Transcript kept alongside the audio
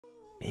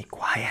Be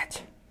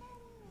quiet.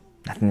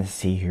 Nothing to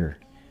see here.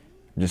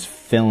 I'm just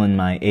filling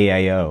my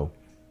AIO.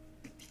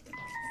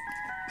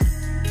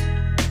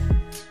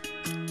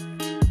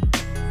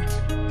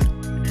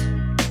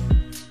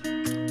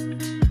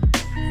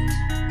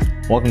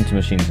 Welcome to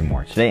Machines and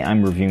More. Today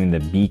I'm reviewing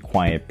the Be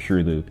Quiet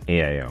Pure Loop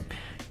AIO.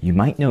 You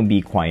might know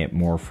Be Quiet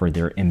more for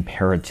their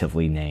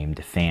imperatively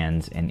named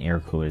fans and air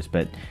coolers,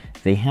 but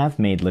they have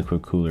made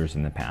liquid coolers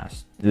in the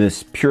past.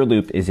 This Pure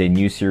Loop is a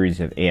new series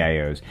of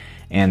AIOs,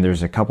 and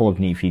there's a couple of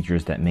neat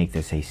features that make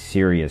this a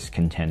serious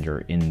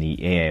contender in the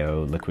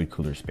AIO liquid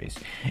cooler space.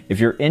 If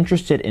you're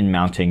interested in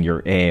mounting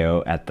your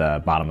AIO at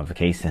the bottom of a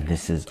case, then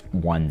this is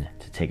one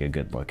to take a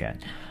good look at.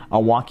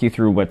 I'll walk you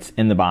through what's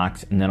in the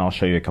box, and then I'll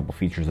show you a couple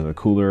features of the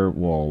cooler.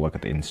 We'll look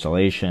at the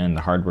installation,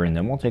 the hardware, and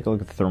then we'll take a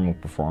look at the thermal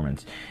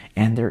performance.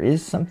 And there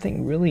is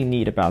something really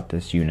neat about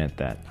this unit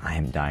that I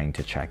am dying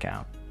to check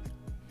out.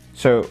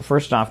 So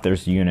first off,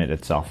 there's the unit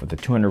itself with a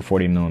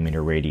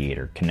 240mm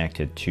radiator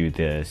connected to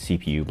the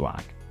CPU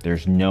block.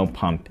 There's no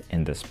pump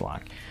in this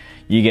block.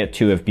 You get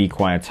two of Be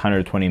Quiet's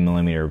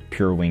 120mm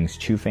Pure Wings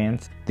 2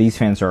 fans. These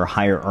fans are a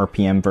higher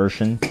RPM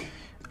version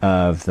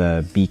of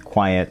the Be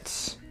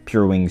Quiet's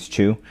Pure Wings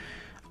 2.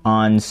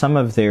 On some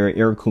of their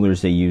air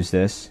coolers they use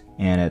this,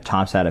 and it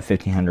tops out at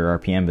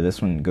 1500 RPM, but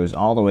this one goes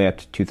all the way up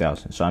to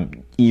 2000. So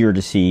I'm eager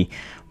to see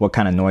what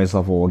kind of noise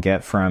level we'll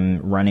get from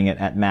running it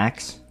at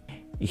max.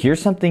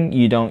 Here's something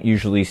you don't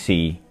usually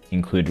see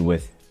included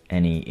with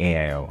any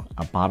AIO,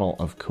 a bottle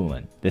of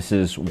coolant. This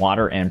is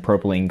water and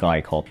propylene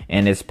glycol,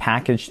 and it's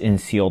packaged in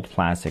sealed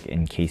plastic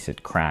in case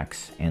it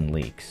cracks and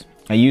leaks.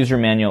 A user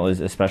manual is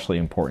especially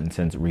important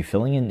since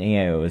refilling an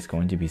AIO is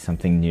going to be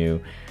something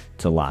new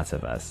to lots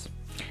of us.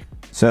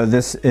 So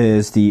this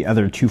is the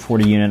other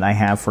 240 unit I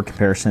have for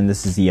comparison.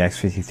 This is the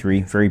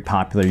X53, very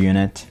popular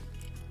unit,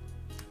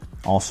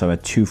 also a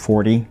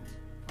 240.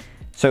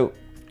 So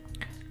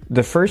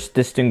the first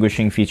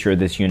distinguishing feature of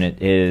this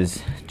unit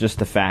is just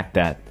the fact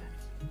that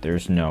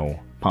there's no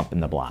pump in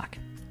the block.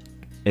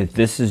 If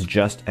this is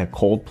just a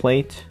cold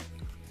plate,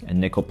 a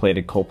nickel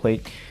plated cold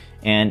plate,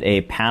 and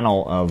a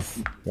panel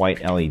of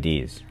white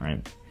LEDs,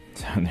 right?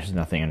 So there's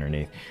nothing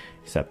underneath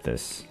except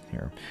this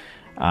here.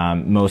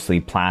 Mostly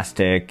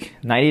plastic,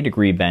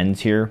 90-degree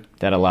bends here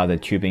that allow the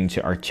tubing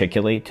to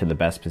articulate to the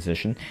best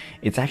position.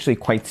 It's actually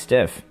quite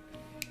stiff.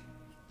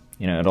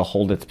 You know, it'll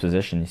hold its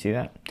position, you see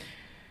that?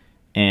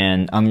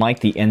 And unlike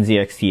the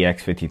NZXT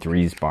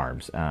X53's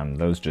barbs,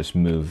 those just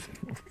move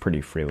pretty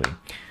freely.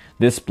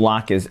 This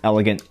block is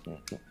elegant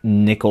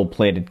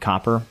nickel-plated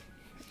copper,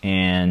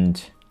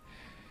 and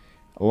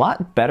a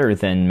lot better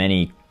than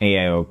many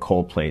AIO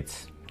cold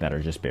plates that are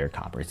just bare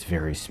copper. It's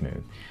very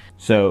smooth.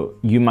 So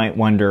you might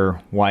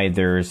wonder why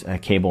there's a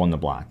cable in the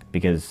block,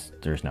 because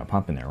there's no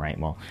pump in there, right?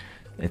 Well,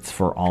 it's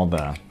for all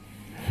the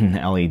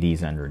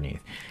LEDs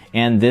underneath.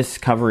 And this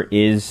cover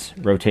is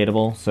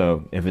rotatable,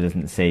 so if it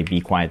doesn't say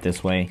Be Quiet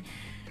this way,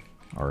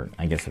 or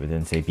I guess if it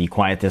didn't say Be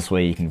Quiet this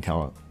way, you can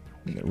tell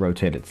it,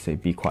 rotate it to say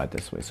Be Quiet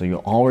this way. So you'll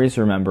always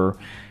remember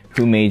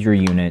who made your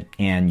unit,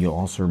 and you'll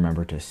also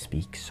remember to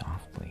speak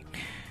softly.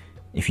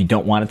 If you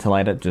don't want it to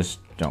light up, just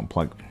don't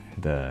plug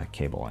the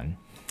cable in.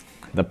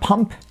 The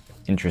pump,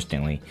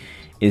 interestingly,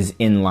 is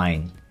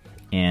inline,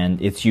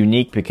 and it's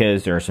unique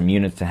because there are some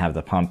units that have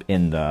the pump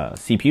in the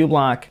CPU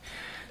block,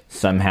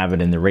 some have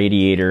it in the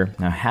radiator.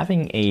 Now,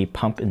 having a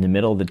pump in the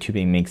middle of the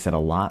tubing makes it a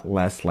lot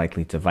less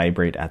likely to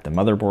vibrate at the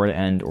motherboard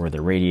end or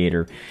the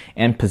radiator,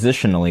 and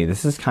positionally,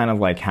 this is kind of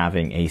like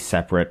having a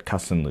separate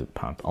custom loop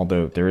pump,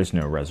 although there is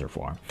no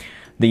reservoir.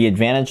 The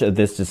advantage of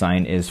this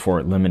design is for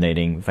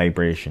eliminating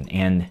vibration,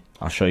 and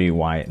I'll show you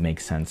why it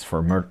makes sense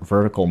for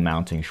vertical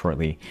mounting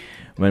shortly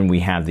when we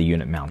have the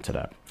unit mounted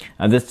up.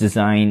 This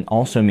design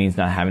also means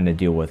not having to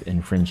deal with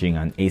infringing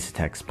on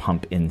Asetek's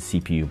pump-in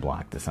CPU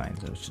block design,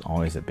 so it's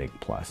always a big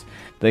plus.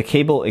 The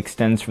cable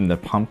extends from the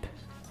pump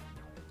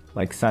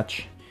like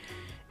such,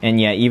 and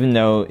yeah, even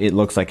though it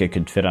looks like it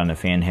could fit on a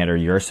fan header,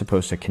 you're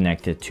supposed to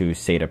connect it to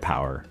SATA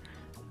power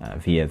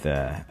via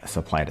the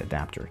supplied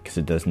adapter, because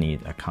it does need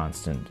a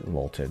constant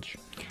voltage.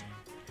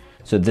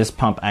 So this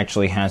pump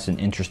actually has an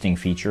interesting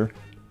feature.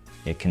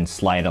 It can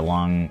slide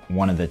along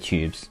one of the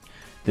tubes.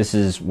 This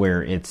is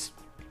where it's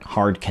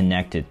hard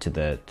connected to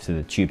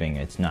the tubing.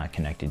 It's not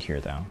connected here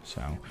though,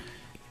 so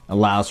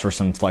allows for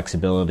some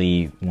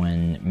flexibility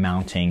when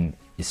mounting,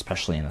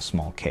 especially in a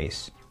small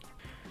case.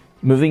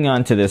 Moving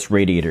on to this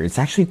radiator, it's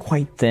actually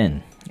quite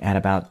thin at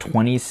about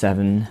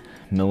 27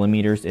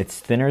 millimeters. It's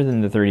thinner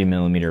than the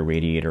 30mm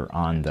radiator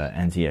on the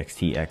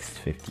NZXT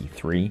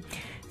X53.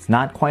 It's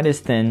not quite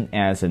as thin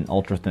as an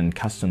ultra-thin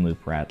custom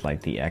loop rat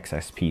like the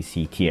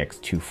XSPC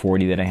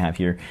TX240 that I have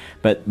here,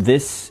 but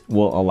this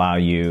will allow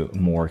you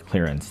more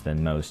clearance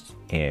than most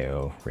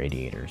AIO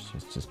radiators.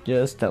 It's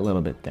just that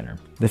little bit thinner.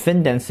 The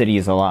fin density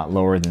is a lot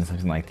lower than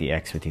something like the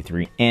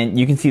X53, and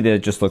you can see that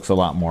it just looks a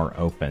lot more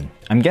open.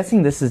 I'm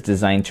guessing this is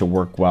designed to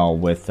work well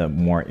with the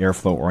more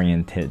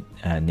airflow-oriented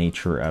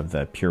nature of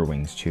the Pure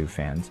Wings 2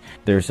 fans.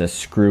 There's a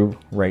screw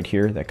right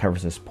here that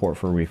covers this port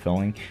for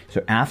refilling.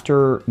 So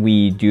after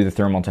we do the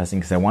thermal testing,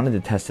 because I wanted to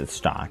test it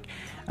stock,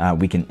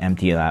 we can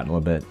empty it out a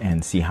little bit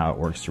and see how it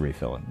works to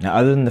refill it. Now,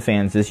 other than the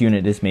fans, this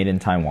unit is made in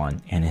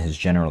Taiwan and is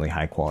generally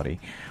high quality.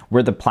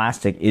 Where the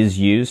plastic is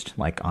used,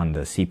 like on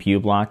the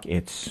CPU block,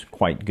 it's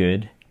quite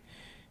good.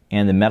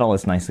 And the metal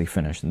is nicely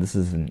finished. And this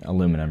is an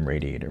aluminum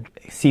radiator.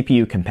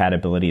 CPU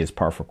compatibility is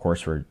par for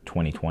course for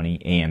 2020,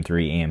 AM3,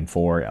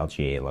 AM4,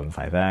 LGA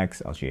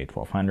 11.5X, LGA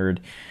 1200,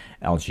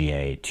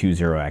 LGA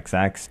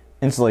 20XX.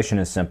 Installation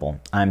is simple.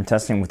 I'm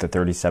testing with the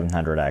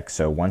 3700X,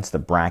 so once the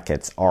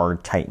brackets are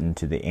tightened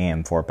to the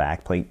AM4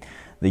 backplate,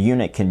 the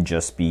unit can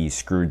just be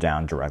screwed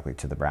down directly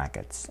to the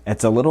brackets.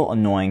 It's a little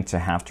annoying to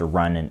have to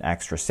run an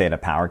extra SATA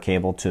power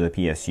cable to the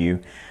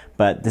PSU,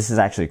 but this is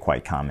actually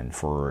quite common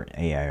for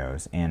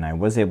AIOs, and I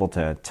was able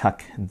to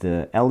tuck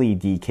the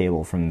LED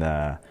cable from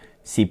the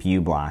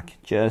CPU block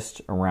just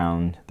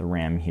around the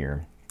RAM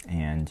here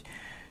and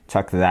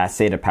tuck that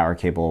SATA power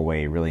cable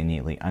away really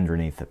neatly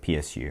underneath the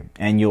PSU.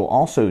 And you'll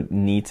also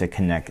need to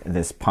connect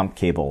this pump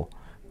cable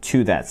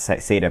to that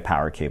SATA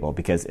power cable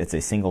because it's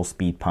a single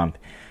speed pump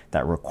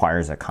that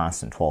requires a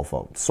constant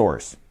 12-volt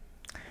source.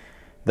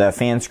 The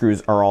fan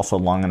screws are also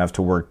long enough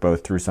to work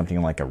both through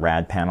something like a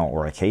rad panel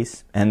or a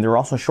case, and they're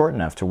also short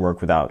enough to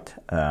work without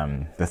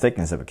the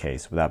thickness of a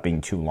case, without being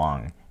too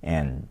long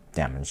and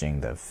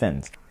damaging the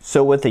fins.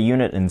 So with the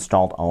unit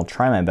installed, I'll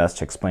try my best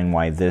to explain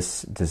why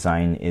this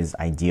design is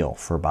ideal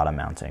for bottom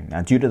mounting.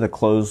 Now, due to the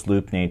closed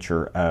loop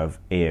nature of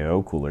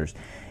AIO coolers,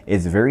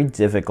 it's very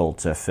difficult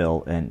to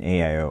fill an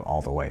AIO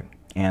all the way.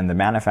 And the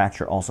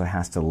manufacturer also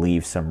has to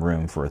leave some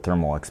room for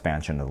thermal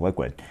expansion of the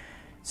liquid.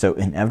 So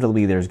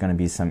inevitably there's going to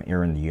be some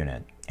air in the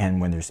unit. And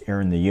when there's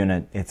air in the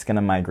unit, it's going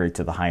to migrate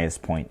to the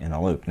highest point in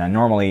the loop. Now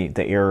normally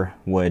the air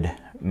would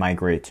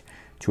migrate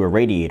to a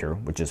radiator,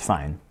 which is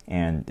fine.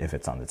 And if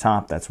it's on the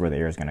top, that's where the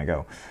air is going to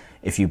go.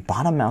 If you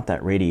bottom mount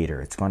that radiator,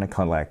 it's going to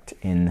collect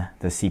in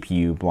the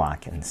CPU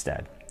block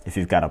instead. If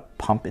you've got a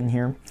pump in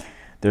here,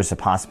 there's a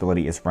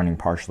possibility it's running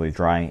partially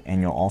dry,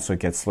 and you'll also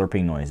get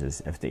slurping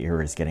noises if the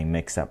air is getting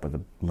mixed up with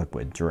the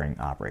liquid during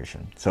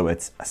operation. So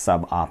it's a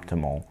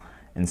suboptimal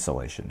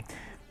installation.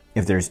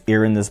 If there's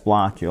air in this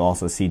block, you'll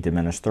also see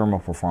diminished thermal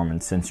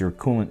performance since your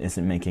coolant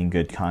isn't making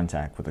good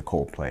contact with the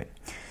cold plate.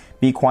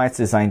 Be Quiet's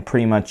design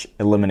pretty much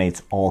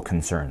eliminates all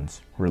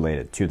concerns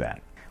related to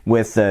that.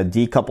 With the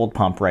decoupled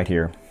pump right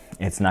here,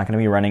 it's not going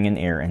to be running in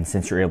air, and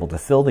since you're able to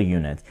fill the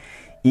unit,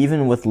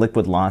 even with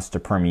liquid loss to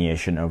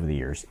permeation over the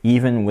years,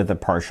 even with a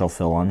partial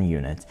fill on the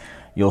unit,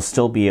 you'll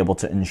still be able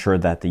to ensure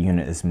that the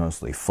unit is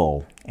mostly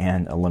full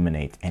and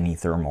eliminate any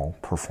thermal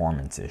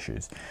performance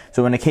issues.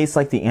 So in a case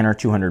like the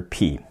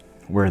NR200P,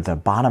 where the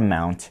bottom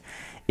mount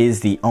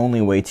is the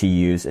only way to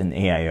use an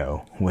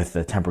AIO with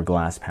the tempered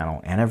glass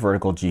panel and a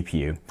vertical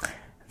GPU,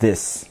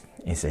 this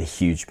is a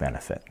huge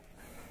benefit.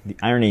 The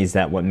irony is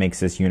that what makes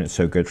this unit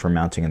so good for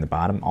mounting in the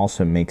bottom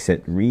also makes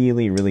it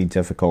really, really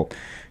difficult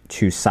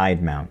to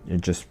side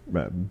mount, just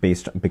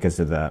because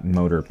of the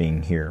motor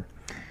being here.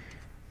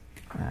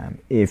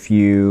 If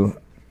you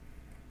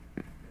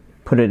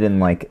put it in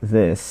like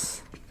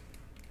this,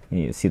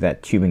 you see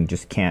that tubing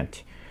just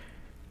can't,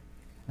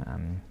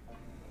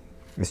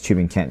 this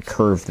tubing can't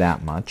curve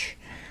that much.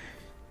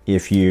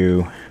 If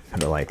you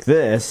put it like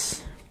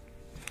this,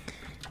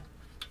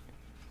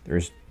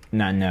 there's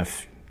not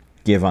enough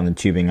give on the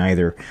tubing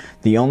either.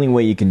 The only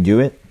way you can do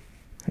it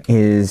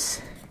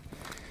is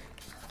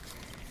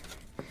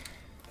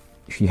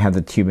if you have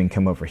the tubing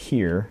come over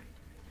here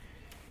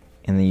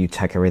and then you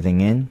tuck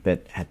everything in,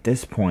 but at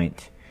this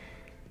point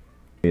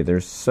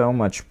there's so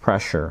much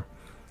pressure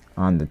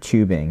on the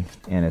tubing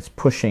and it's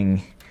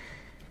pushing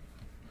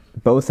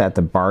both at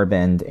the barb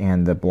end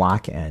and the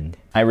block end.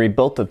 I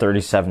rebuilt the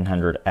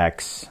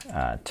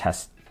 3700X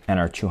test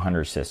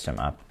NR200 system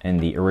up in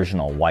the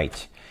original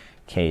white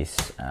case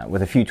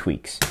with a few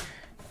tweaks.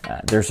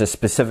 There's a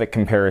specific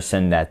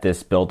comparison that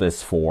this build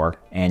is for,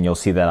 and you'll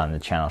see that on the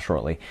channel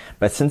shortly.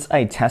 But since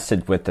I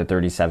tested with the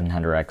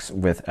 3700X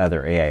with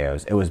other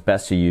AIOs, it was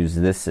best to use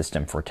this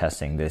system for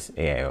testing this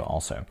AIO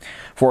also.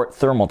 For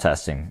thermal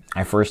testing,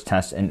 I first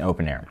test in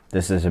open air.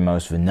 This is the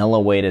most vanilla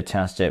way to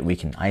test it. We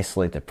can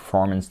isolate the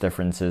performance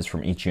differences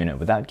from each unit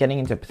without getting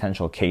into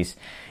potential case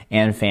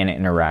and fan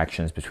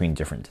interactions between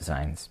different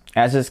designs.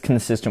 As is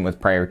consistent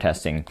with prior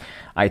testing,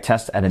 I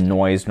test at a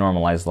noise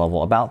normalized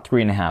level about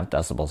 3.5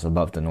 decibels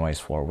above the noise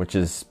floor, which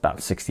is about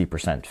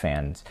 60%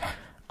 fans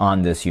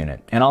on this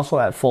unit, and also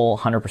at full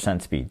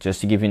 100% speed, just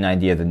to give you an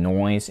idea of the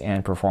noise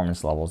and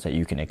performance levels that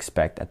you can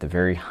expect at the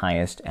very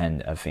highest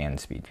end of fan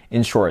speed.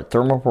 In short,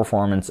 thermal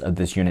performance of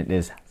this unit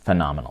is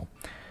phenomenal.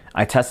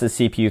 I tested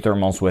CPU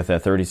thermals with a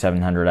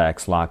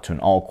 3700X locked to an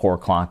all-core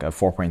clock of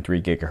 4.3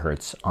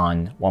 gigahertz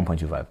on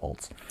 1.25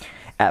 volts.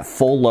 At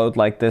full load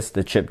like this,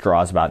 the chip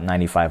draws about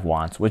 95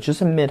 watts, which is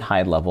a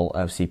mid-high level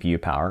of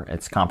CPU power.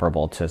 It's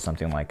comparable to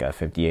something like a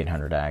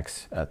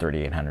 5800X, a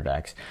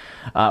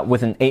 3800X.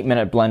 With an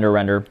 8-minute blender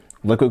render,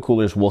 liquid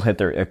coolers will hit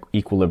their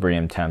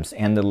equilibrium temps,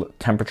 and the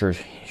temperature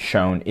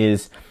shown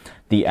is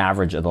the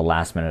average of the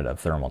last minute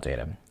of thermal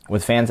data.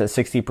 With fans at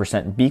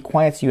 60%, Be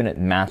Quiet's unit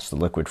matched the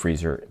liquid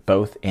freezer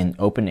both in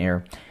open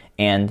air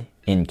and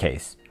in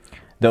case.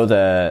 Though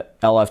the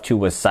LF2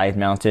 was side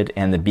mounted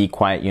and the Be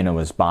Quiet unit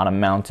was bottom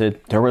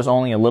mounted, there was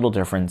only a little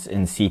difference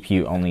in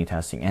CPU only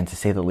testing, and to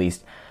say the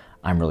least,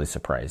 I'm really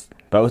surprised.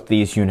 Both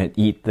these units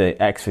eat the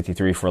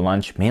X53 for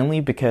lunch,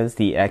 mainly because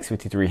the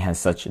X53 has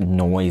such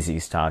noisy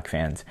stock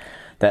fans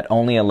that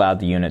only allowed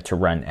the unit to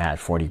run at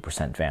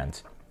 40%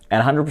 fans.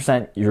 At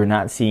 100%, you're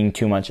not seeing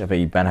too much of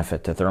a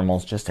benefit to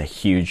thermals, just a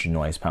huge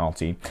noise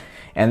penalty.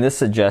 And this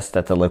suggests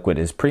that the liquid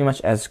is pretty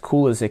much as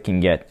cool as it can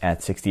get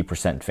at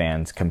 60%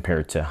 fans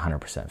compared to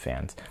 100%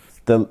 fans.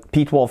 The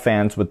P12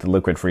 fans with the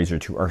liquid freezer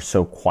 2 are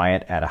so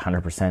quiet at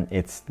 100%,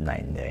 it's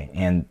night and day.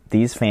 And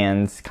these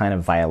fans kind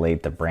of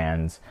violate the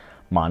brand's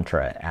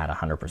mantra at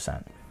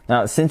 100%.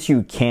 Now, since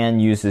you can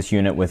use this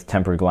unit with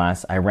tempered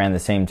glass, I ran the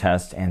same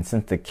test, and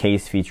since the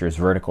case features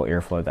vertical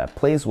airflow that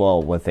plays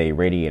well with a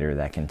radiator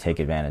that can take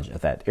advantage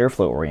of that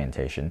airflow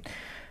orientation,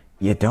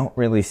 you don't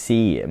really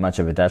see much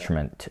of a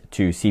detriment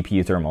to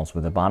CPU thermals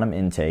with a bottom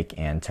intake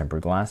and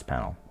tempered glass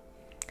panel.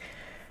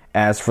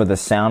 As for the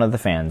sound of the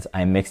fans,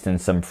 I mixed in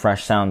some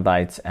fresh sound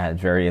bites at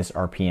various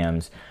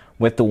RPMs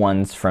with the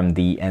ones from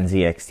the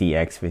NZXT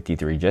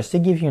X53 just to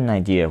give you an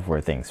idea of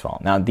where things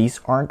fall. Now, these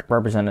aren't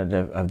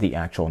representative of the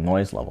actual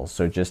noise levels,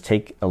 so just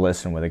take a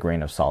listen with a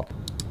grain of salt.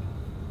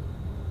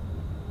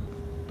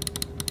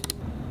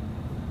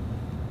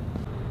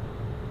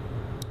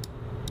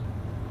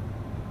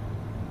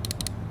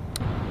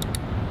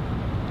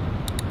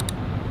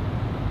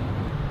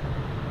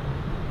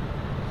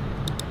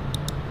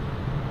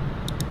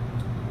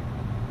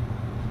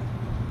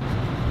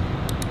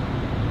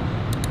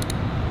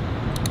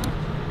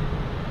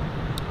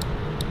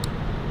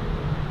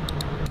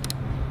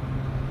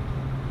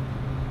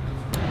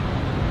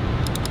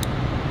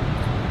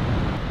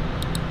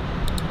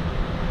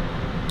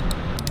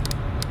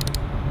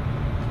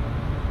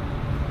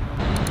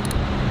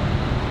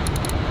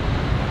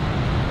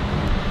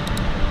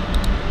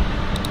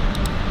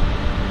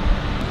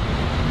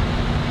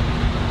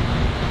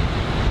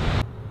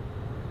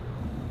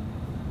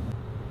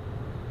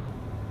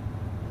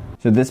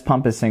 So this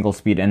pump is single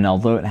speed, and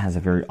although it has a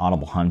very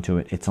audible hum to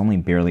it, it's only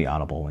barely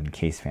audible when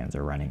case fans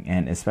are running,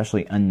 and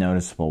especially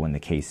unnoticeable when the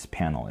case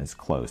panel is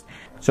closed.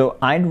 So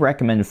I'd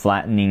recommend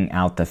flattening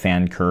out the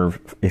fan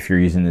curve if you're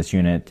using this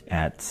unit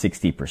at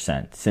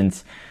 60%,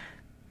 since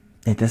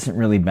it doesn't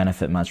really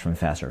benefit much from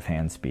faster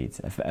fan speeds.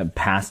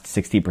 Past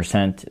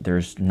 60%,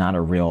 there's not a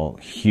real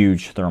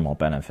huge thermal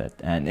benefit.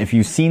 And if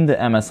you've seen the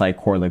MSI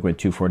Core Liquid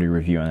 240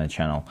 review on the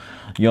channel,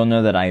 you'll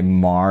know that I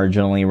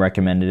marginally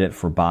recommended it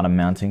for bottom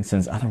mounting,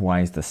 since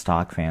otherwise the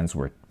stock fans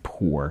were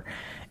poor.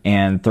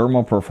 And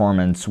thermal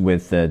performance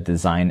with the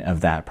design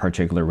of that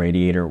particular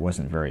radiator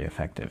wasn't very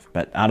effective.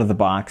 But out of the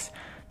box,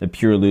 the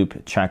Pure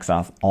Loop checks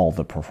off all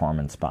the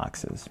performance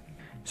boxes.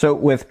 So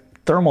with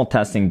thermal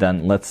testing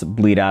done, let's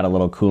bleed out a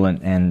little coolant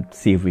and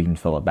see if we can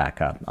fill it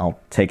back up. I'll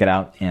take it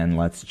out and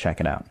let's check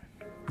it out.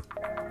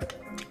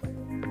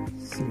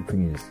 See if we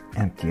can just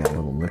empty a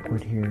little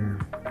liquid here.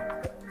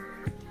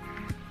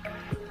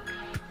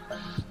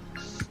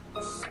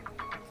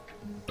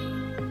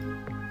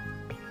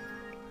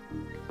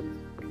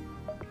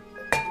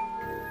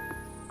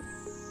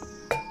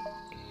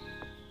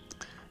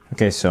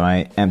 Okay, so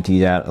I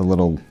emptied out a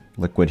little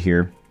liquid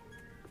here.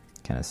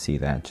 Kind of see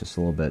that just a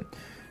little bit.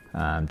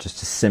 Just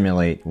to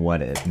simulate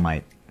what it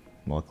might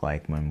look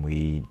like when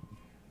we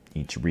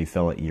need to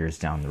refill it years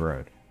down the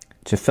road.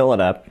 To fill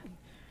it up,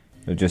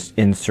 you'll just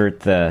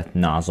insert the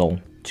nozzle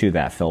to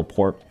that fill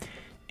port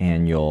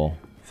and you'll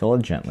fill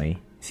it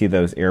gently. See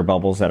those air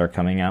bubbles that are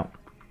coming out?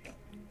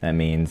 That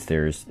means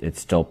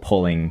it's still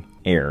pulling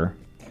air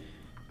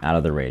out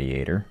of the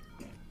radiator.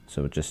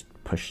 So just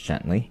push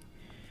gently.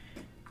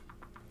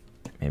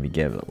 Maybe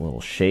give it a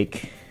little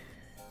shake,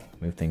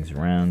 move things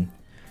around.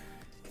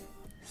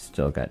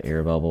 Still got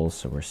air bubbles,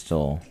 so we're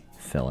still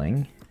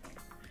filling.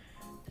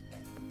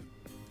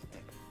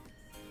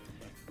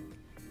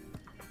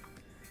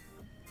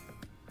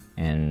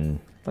 And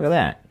look at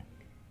that.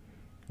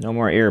 No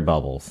more air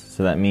bubbles.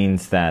 So that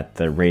means that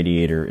the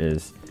radiator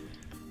is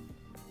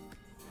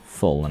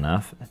full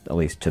enough, at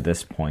least to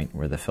this point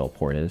where the fill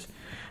port is.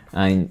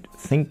 I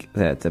think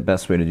that the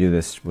best way to do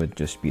this would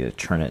just be to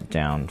turn it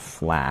down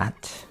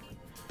flat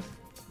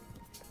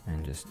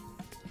and just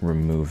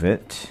remove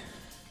it.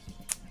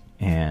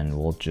 And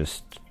we'll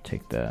just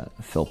take the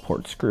fill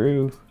port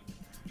screw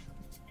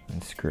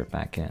and screw it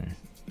back in.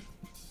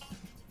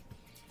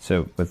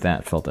 So with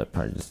that filled up,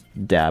 probably just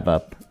dab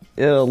up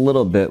a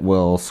little bit,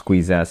 will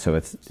squeeze that, so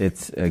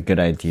it's a good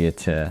idea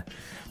to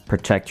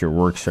protect your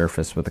work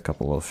surface with a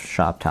couple of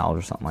shop towels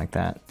or something like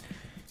that.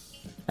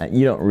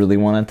 You don't really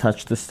want to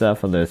touch this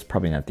stuff, although it's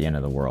probably not the end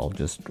of the world.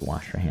 Just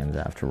wash your hands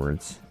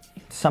afterwards.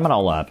 To sum it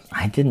all up,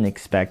 I didn't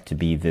expect to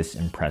be this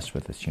impressed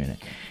with this unit.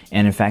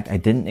 And in fact, I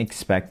didn't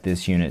expect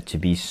this unit to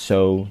be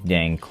so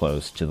dang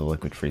close to the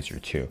Liquid Freezer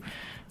 2.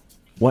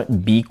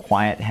 What Be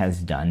Quiet has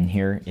done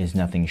here is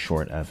nothing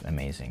short of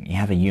amazing. You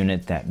have a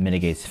unit that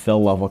mitigates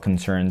fill level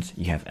concerns,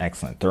 you have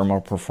excellent thermal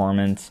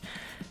performance,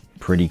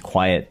 pretty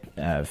quiet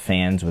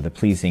fans with a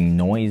pleasing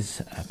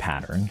noise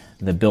pattern.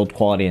 The build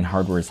quality and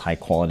hardware is high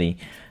quality,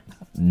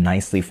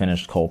 nicely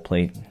finished cold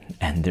plate,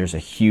 and there's a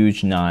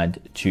huge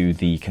nod to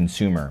the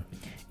consumer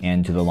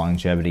and to the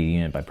longevity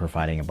unit by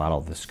providing a bottle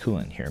of this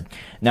coolant here.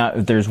 Now,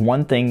 if there's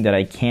one thing that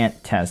I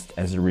can't test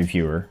as a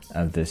reviewer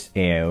of this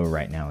AIO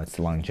right now, it's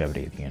the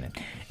longevity of the unit.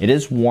 It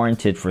is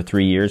warranted for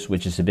 3 years,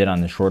 which is a bit on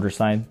the shorter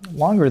side,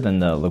 longer than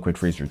the Liquid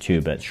Freezer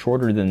 2, but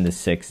shorter than the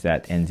 6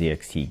 that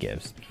NZXT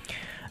gives.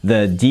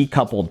 The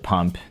decoupled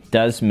pump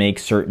does make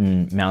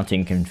certain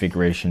mounting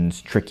configurations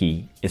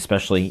tricky,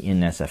 especially in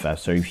SFF.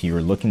 So if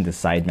you're looking to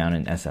side mount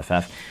in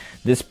SFF,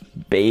 this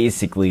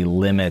basically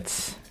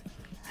limits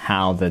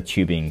how the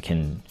tubing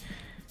can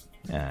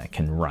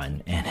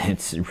run, and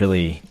it's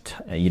really,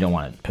 you don't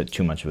want to put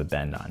too much of a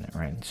bend on it,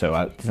 right? So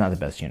it's not the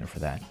best unit for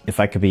that.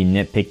 If I could be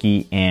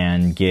nitpicky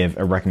and give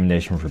a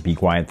recommendation for Be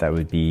Quiet, that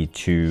would be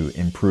to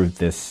improve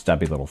this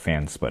stubby little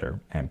fan splitter,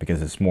 and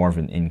because it's more of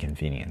an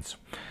inconvenience.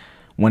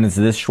 When it's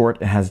this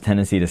short, it has a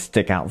tendency to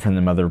stick out from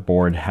the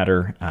motherboard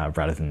header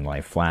rather than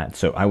lie flat.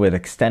 So I would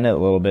extend it a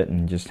little bit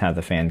and just have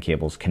the fan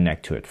cables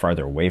connect to it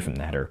farther away from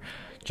the header,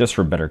 just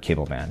for better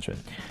cable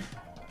management.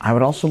 I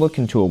would also look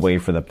into a way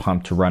for the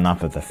pump to run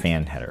off of the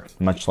fan header,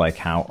 much like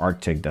how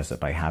Arctic does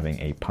it by having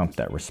a pump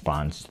that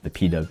responds to the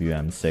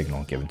PWM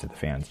signal given to the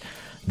fans.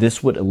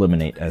 This would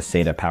eliminate a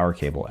SATA power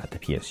cable at the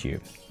PSU.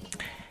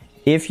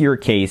 If your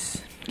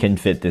case can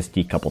fit this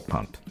decoupled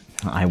pump,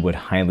 I would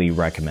highly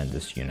recommend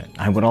this unit.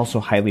 I would also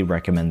highly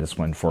recommend this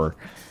one for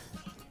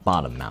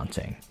bottom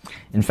mounting.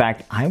 In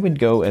fact, I would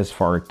go as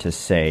far to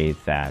say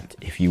that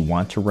if you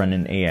want to run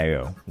an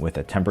AIO with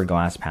a tempered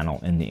glass panel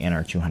in the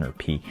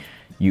NR200P,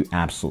 you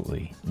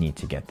absolutely need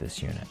to get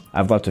this unit.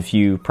 I've left a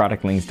few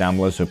product links down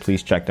below, so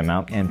please check them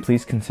out, and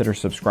please consider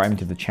subscribing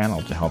to the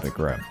channel to help it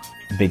grow.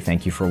 A big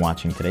thank you for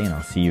watching today, and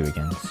I'll see you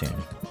again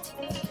soon.